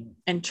story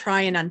and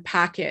try and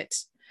unpack it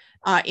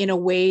in a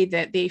way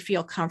that they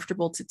feel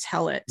comfortable to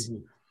tell it,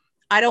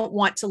 I don't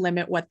want to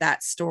limit what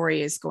that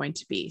story is going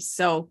to be.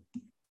 So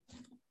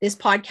this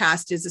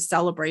podcast is a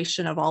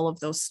celebration of all of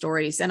those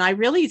stories. And I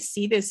really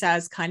see this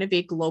as kind of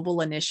a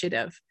global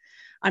initiative.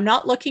 I'm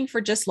not looking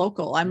for just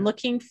local. I'm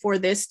looking for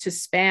this to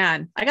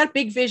span. I got a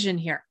big vision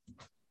here.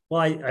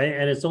 Well, and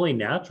it's only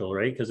natural,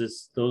 right? Because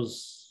it's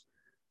those.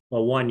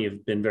 Well, one,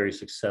 you've been very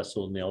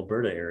successful in the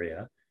Alberta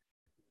area,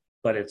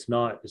 but it's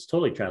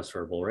totally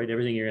transferable, right?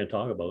 Everything you're going to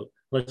talk about,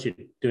 unless you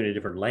do it in a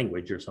different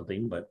language or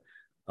something, but.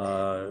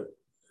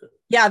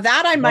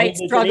 That I might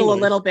struggle a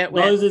little bit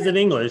with. As long as it's in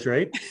English,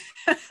 right?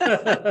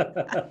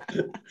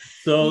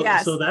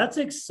 So that's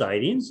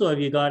exciting. So have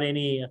you got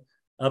any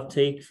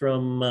uptake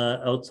from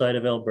outside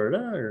of Alberta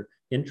or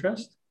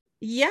interest?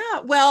 Yeah,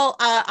 well,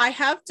 I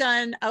have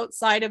done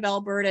outside of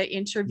Alberta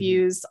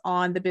interviews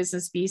on the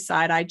Business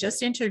B-side. I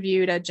just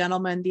interviewed a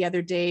gentleman the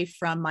other day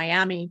from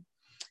Miami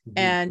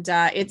And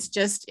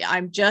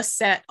I'm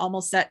just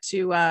almost set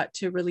to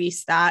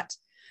release that.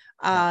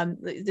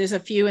 There's a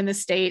few in the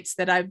States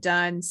that I've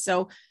done.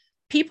 So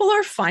people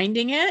are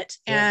finding it,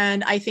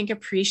 and I think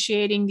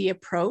appreciating the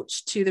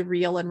approach to the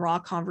real and raw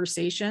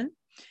conversation.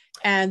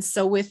 And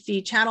so with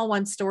the Channel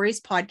One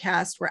Stories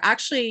podcast,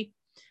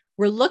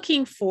 we're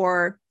looking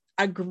for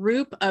a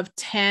group of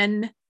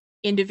 10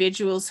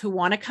 individuals who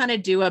want to kind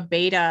of do a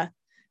beta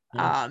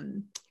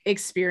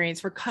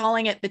experience. We're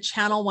calling it the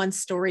Channel One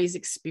Stories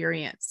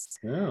experience.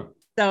 Yeah.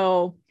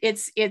 So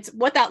it's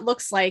what that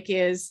looks like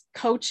is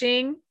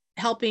coaching,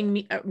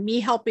 helping me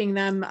helping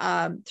them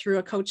through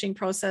a coaching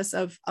process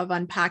of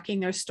unpacking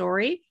their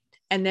story.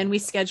 And then we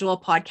schedule a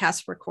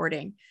podcast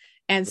recording.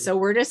 And so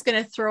we're just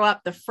going to throw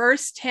up the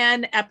first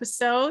 10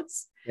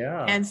 episodes.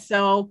 Yeah. And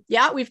so,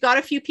 we've got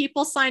a few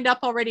people signed up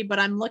already, but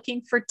I'm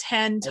looking for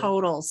 10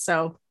 total.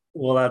 So,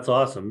 well, that's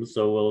awesome.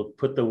 So we'll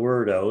put the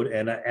word out,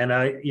 and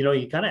I, you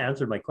kind of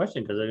answered my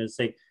question, because I didn't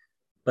say,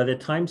 by the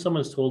time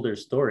someone's told their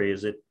story,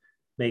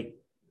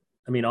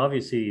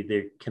 obviously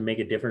they can make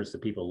a difference to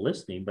people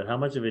listening, but how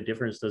much of a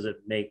difference does it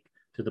make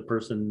to the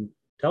person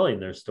telling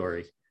their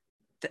story?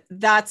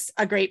 That's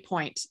a great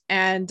point.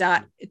 And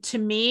to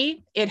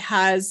me, it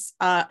has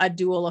a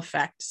dual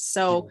effect.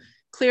 So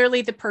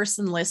clearly the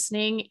person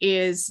listening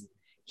is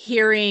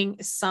hearing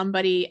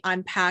somebody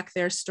unpack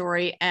their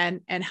story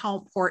and how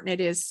important it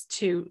is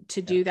to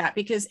do that,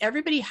 because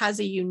everybody has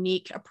a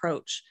unique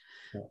approach.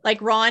 Like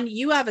Ron,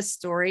 you have a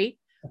story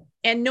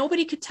and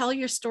nobody could tell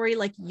your story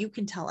like you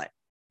can tell it.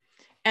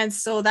 And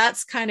so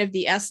that's kind of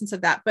the essence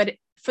of that. But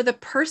for the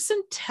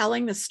person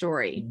telling the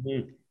story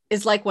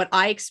is like what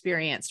I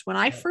experienced when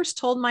I first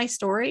told my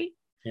story.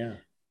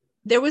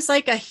 There was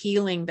like a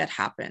healing that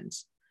happened.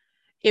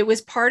 It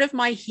was part of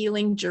my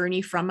healing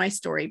journey from my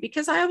story,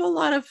 because I have a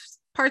lot of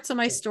parts of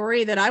my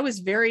story that I was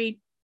very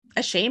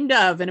ashamed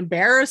of and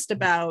embarrassed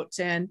about.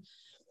 And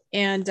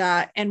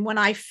when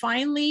I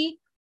finally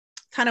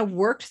kind of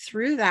worked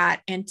through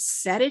that and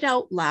said it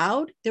out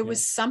loud, there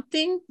was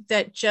something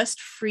that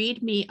just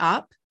freed me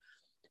up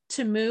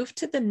to move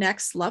to the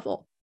next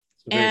level.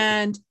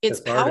 And it's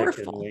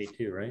powerful. In a way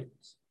too, right?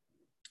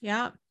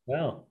 Yeah.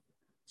 Wow.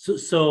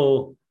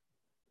 So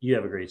you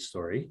have a great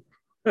story.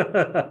 Is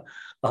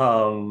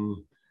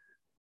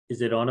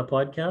it on a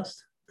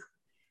podcast?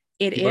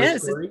 It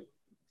is.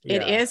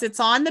 It is. It's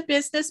on the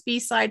Business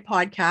B-Side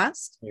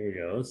podcast. There you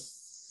go.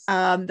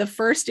 The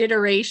first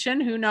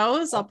iteration, who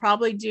knows? I'll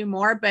probably do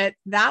more, but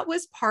that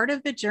was part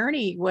of the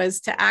journey,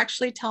 was to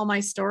actually tell my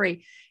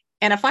story.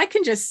 And if I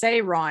can just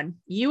say, Ron,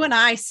 you and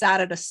I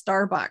sat at a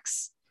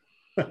Starbucks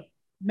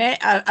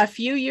a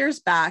few years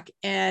back,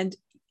 and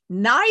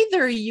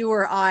neither you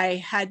or I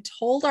had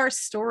told our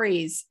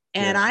stories.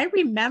 And I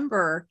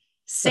remember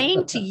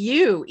saying to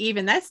you,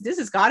 even this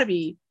has got to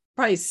be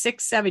probably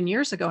 6-7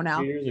 years ago now.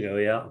 2 years ago,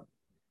 yeah.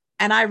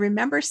 And I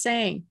remember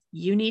saying,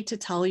 you need to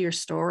tell your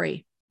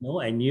story. No,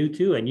 and you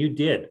too, and you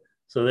did.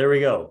 So there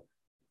we go.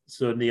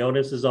 So the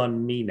onus is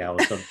on me now.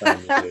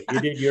 Sometimes you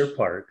did your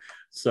part.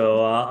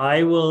 So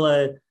I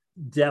will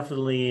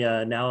definitely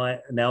now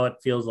it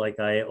feels like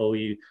I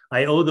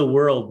owe the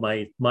world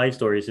my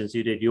story, since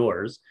you did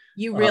yours.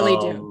 You really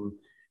do.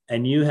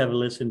 And you have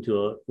listened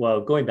to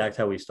going back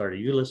to how we started,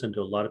 you listened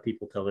to a lot of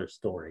people tell their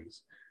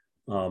stories,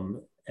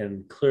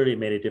 and clearly it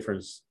made a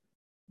difference.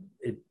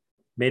 It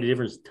made a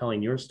difference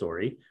telling your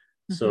story.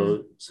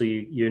 So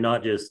you're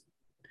not just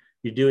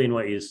you're doing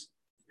what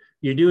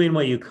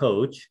you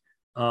coach.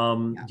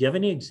 Do you have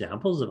any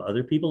examples of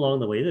other people along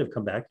the way that have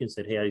come back and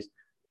said, hey, I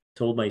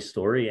told my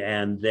story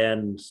and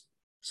then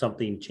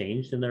something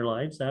changed in their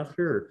lives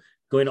after, or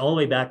going all the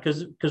way back?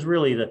 Because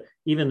really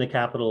even the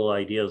capital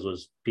ideas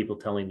was people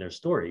telling their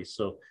stories.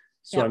 So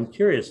I'm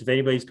curious if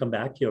anybody's come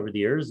back to you over the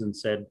years and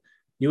said,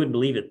 you wouldn't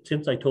believe it,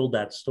 since I told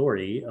that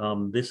story,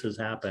 this has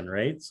happened,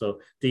 right? So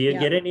do you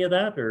get any of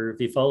that, or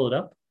if you followed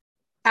up?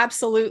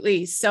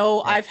 Absolutely.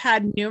 So I've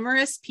had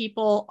numerous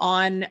people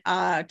on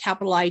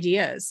Capital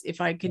Ideas, if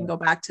I can go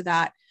back to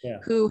that,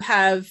 who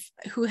have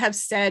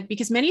said,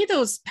 because many of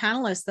those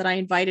panelists that I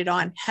invited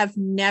on had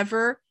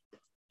never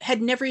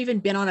even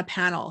been on a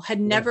panel,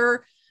 had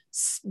never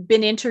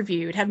been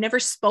interviewed, have never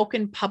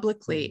spoken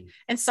publicly.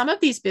 And some of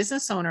these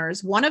business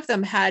owners, one of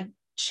them had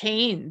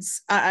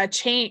a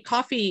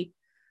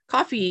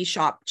coffee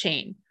shop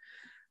chain.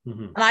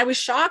 And I was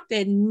shocked. They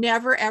had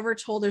never, ever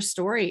told their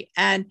story.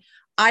 And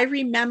I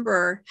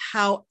remember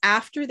how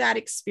after that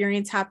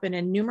experience happened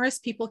and numerous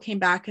people came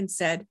back and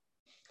said,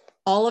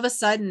 all of a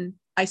sudden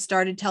I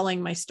started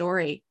telling my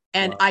story,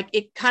 and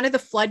it kind of, the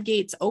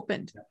floodgates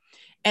opened,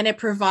 and it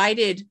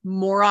provided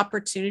more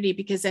opportunity,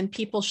 because then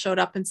people showed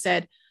up and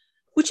said,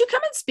 would you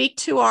come and speak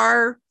to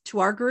our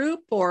group?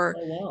 Or,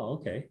 oh, wow,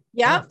 okay.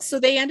 So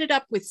they ended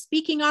up with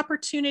speaking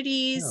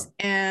opportunities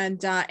and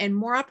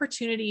more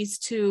opportunities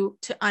to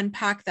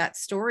unpack that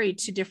story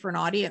to different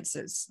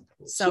audiences.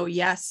 So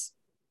yes.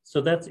 So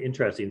that's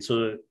interesting.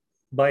 So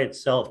by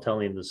itself,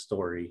 telling your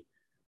story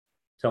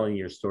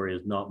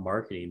is not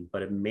marketing,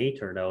 but it may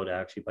turn out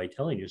actually by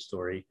telling your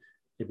story,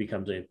 it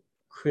becomes a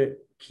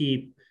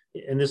key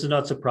and this is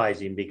not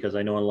surprising because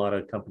I know in a lot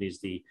of companies,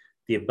 the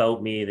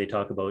about me, they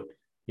talk about,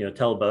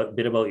 tell about a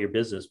bit about your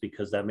business,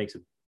 because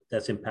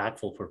that's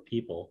impactful for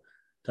people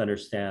to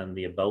understand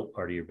the about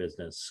part of your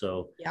business.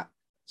 So yeah,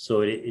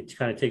 so it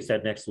kind of takes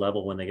that next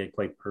level when they get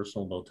quite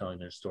personal about telling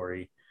their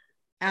story.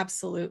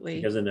 absolutely.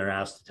 Because then they're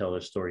asked to tell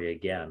their story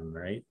again,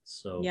 right?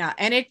 So yeah,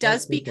 and it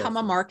does become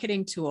a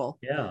marketing tool.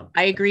 Yeah,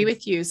 I agree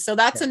with you. So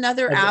that's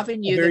another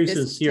avenue very that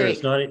this sincere. take.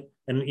 It's not,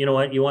 and you know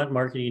what? You want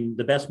marketing.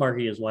 The best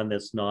marketing is one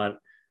that's not.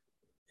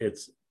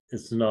 It's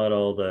not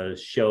all the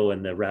show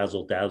and the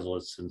razzle dazzle.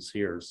 It's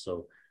sincere.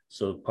 So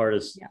part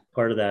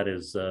of that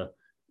is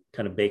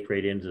kind of baked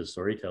right into the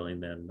storytelling.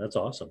 Then that's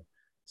awesome.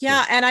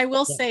 Yeah, and I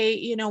will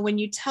say, when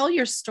you tell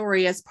your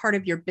story as part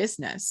of your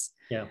business,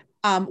 yeah.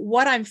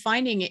 What I'm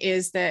finding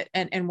is that,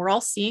 and we're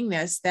all seeing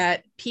this,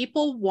 that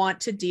people want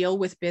to deal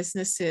with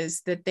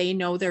businesses that they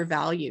know their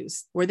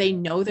values, where they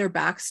know their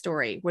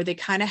backstory, where they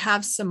kind of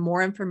have some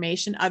more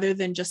information other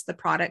than just the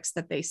products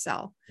that they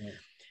sell. Yeah.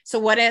 So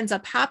what ends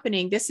up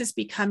happening, this is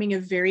becoming a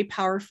very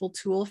powerful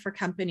tool for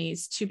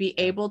companies to be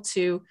able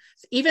to,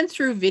 even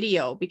through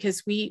video,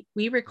 because we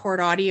record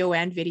audio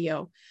and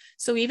video.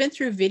 So even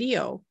through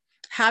video,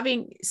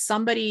 having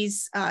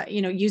somebody's,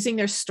 using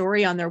their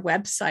story on their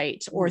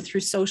website or through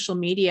social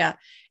media,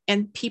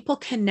 and people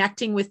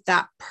connecting with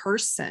that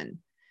person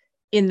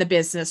in the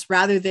business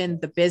rather than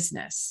the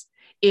business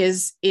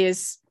is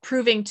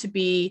proving to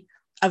be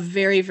a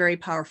very, very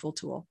powerful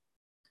tool.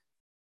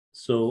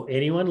 So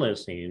anyone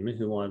listening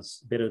who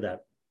wants a bit of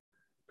that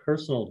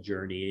personal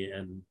journey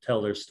and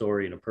tell their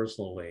story in a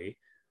personal way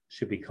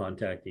should be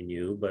contacting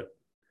you. But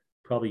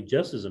probably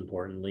just as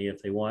importantly, if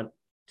they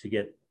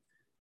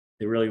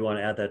really want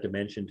to add that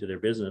dimension to their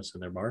business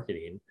and their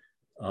marketing,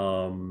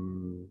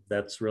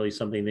 that's really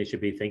something they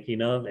should be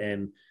thinking of.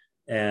 And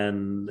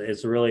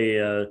it's really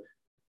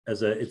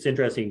it's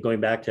interesting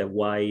going back to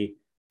why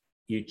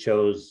you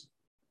chose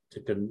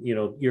to,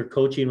 your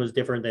coaching was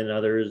different than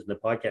others, and the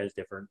podcast is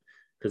different,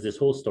 because this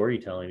whole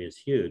storytelling is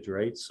huge,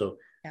 right? So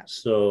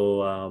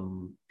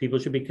people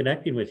should be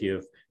connecting with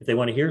you. If they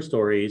want to hear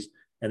stories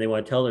and they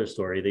want to tell their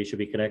story, they should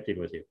be connecting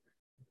with you.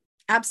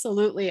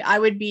 Absolutely. I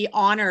would be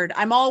honored.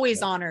 I'm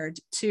always honored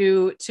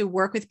to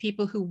work with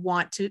people who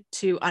want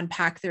to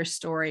unpack their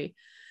story.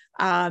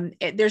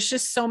 There's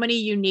just so many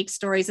unique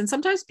stories, and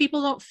sometimes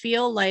people don't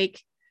feel like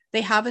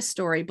they have a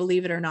story,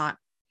 believe it or not.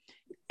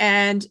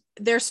 And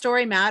their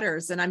story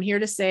matters. And I'm here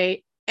to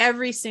say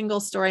every single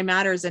story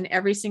matters, and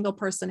every single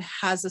person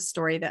has a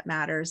story that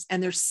matters.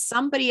 And there's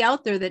somebody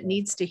out there that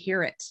needs to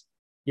hear it.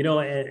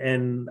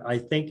 And I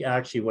think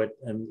actually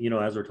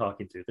as we're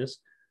talking through this,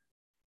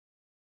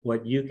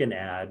 what you can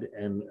add,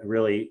 and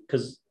really,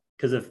 because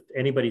if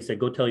anybody said,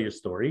 go tell your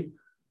story,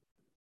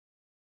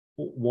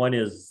 one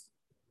is,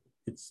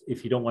 it's,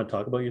 if you don't want to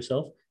talk about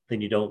yourself, then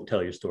you don't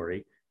tell your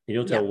story. You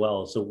don't tell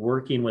well. So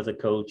working with a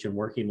coach and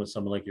working with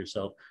someone like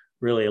yourself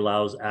really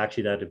allows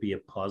actually that to be a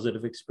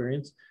positive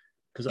experience.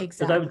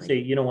 Because I would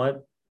say,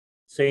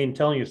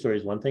 telling your story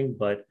is one thing,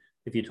 but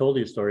if you told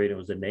your story and it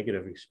was a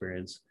negative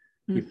experience,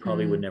 you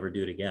probably would never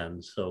do it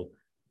again. So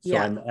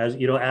I'm, as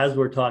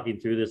we're talking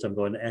through this, I'm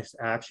going,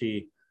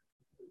 actually,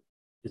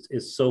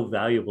 it's so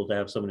valuable to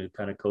have someone who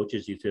kind of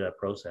coaches you through that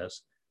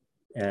process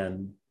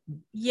and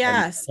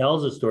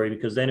tells a story,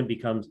 because then it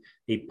becomes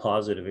a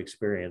positive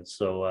experience.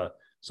 So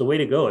way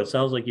to go. It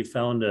sounds like you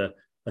found a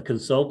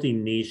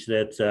consulting niche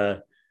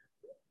that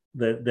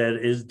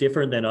is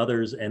different than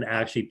others, and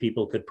actually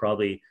people could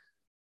probably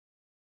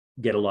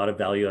get a lot of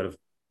value out of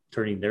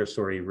turning their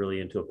story really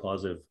into a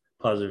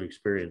positive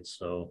experience.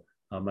 So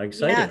I'm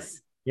excited.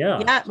 Yes.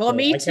 Yeah. Well,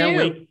 me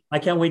too. I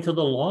can't wait till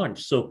the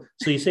launch. So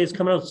you say it's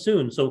coming out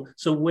soon. So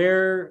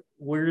where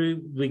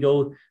do we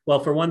go? Well,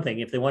 for one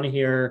thing, if they want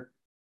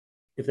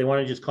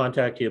to just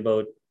contact you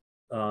about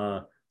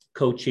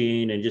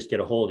coaching and just get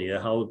a hold of you,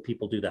 how would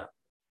people do that?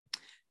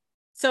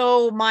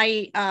 So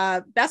my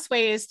best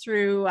way is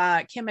through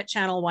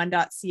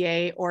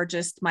kim@channel1.ca, or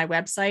just my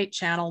website,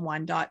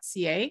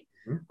 channel1.ca.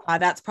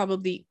 That's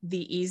probably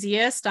the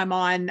easiest. I'm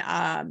on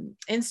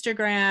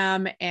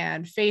Instagram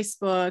and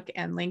Facebook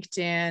and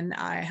LinkedIn.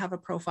 I have a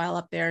profile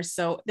up there.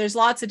 So there's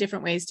lots of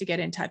different ways to get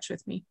in touch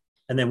with me.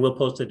 And then we'll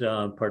post it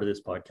part of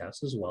this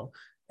podcast as well.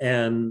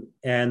 And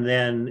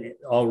then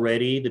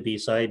already the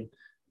B-side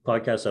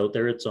podcast out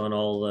there, it's on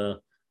all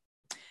the,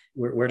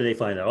 where do they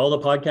find that? All the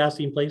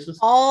podcasting places?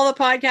 All the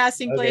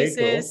podcasting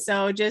places.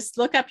 Cool. So just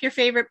look up your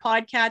favorite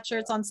podcatcher.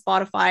 It's on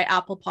Spotify,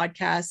 Apple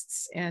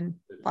Podcasts, and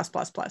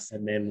plus.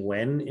 And then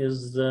when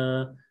is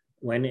the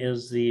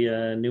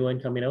new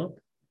one coming out?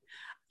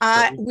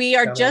 We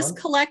are just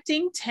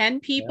collecting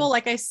 10 people,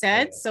 like I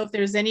said. Okay. So if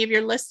there's any of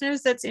your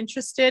listeners that's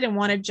interested and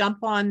want to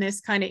jump on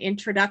this kind of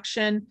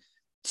introduction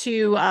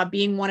to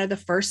being one of the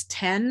first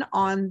 10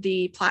 on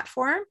the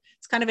platform,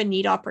 it's kind of a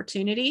neat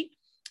opportunity.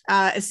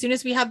 As soon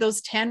as we have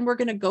those 10, we're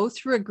going to go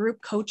through a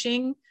group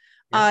coaching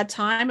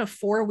time of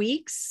 4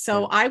 weeks.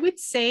 So I would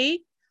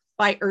say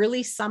by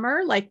early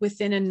summer, like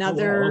within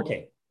another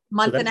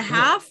month and a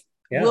half,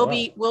 we'll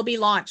be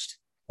launched.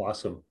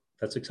 Awesome.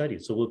 That's exciting.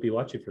 So we'll be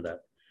watching for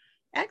that.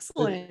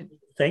 Excellent.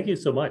 Thank you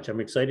so much. I'm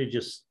excited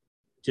just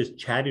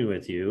chatting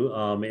with you.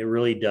 It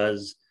really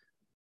does.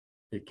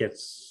 It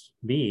gets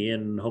me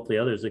and hopefully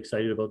others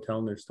excited about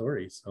telling their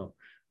stories. So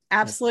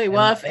absolutely.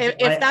 Well,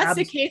 if that's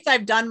the case,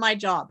 I've done my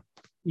job.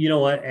 You know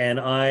what? And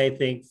I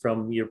think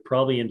you're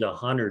probably into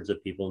hundreds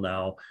of people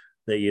now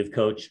that you've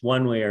coached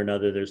one way or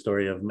another, their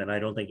story of them. And I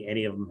don't think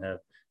any of them have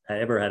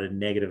ever had a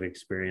negative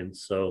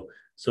experience. So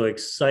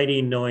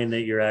exciting knowing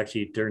that you're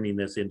actually turning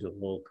this into a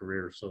whole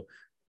career. So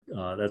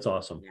that's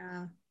awesome.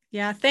 Yeah.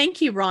 Yeah.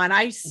 Thank you, Ron.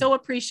 I so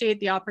appreciate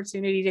the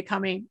opportunity to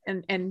come in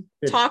and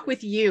talk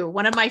with you,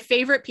 one of my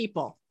favorite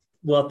people.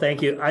 Well,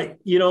 thank you.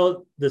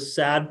 The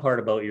sad part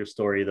about your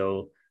story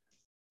though,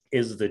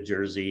 is the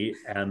jersey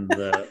and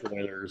the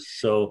Oilers.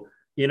 So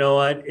you know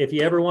what? If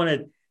you ever want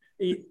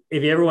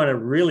to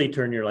really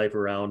turn your life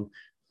around,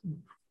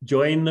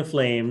 join the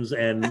Flames,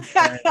 and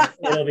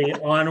it'll be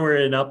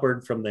onward and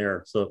upward from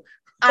there. So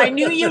I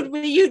knew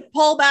you'd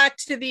pull back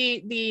to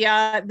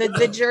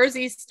the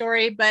jersey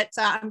story, but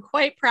I'm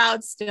quite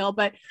proud still.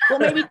 But we'll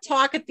maybe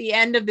talk at the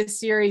end of the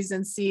series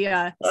and see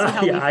how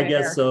we fare. I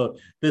guess so.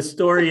 The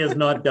story is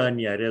not done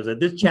yet, is it?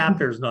 This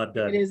chapter is not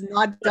done. It is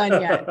not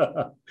done yet.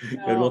 Good.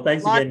 Well,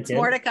 thanks again, Kim.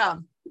 More to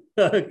come.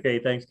 Okay,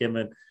 thanks, Kim.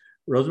 And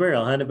Rosemary,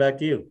 I'll hand it back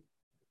to you.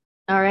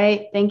 All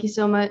right. Thank you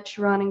so much,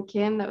 Ron and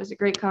Kim. That was a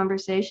great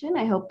conversation.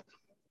 I hope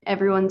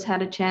everyone's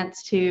had a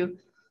chance to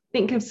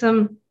think of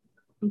some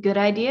good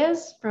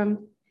ideas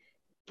from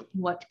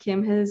what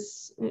Kim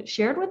has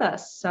shared with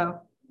us.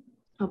 So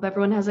hope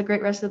everyone has a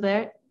great rest of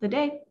the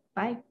day.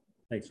 Bye.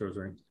 Thanks,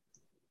 Rosemary.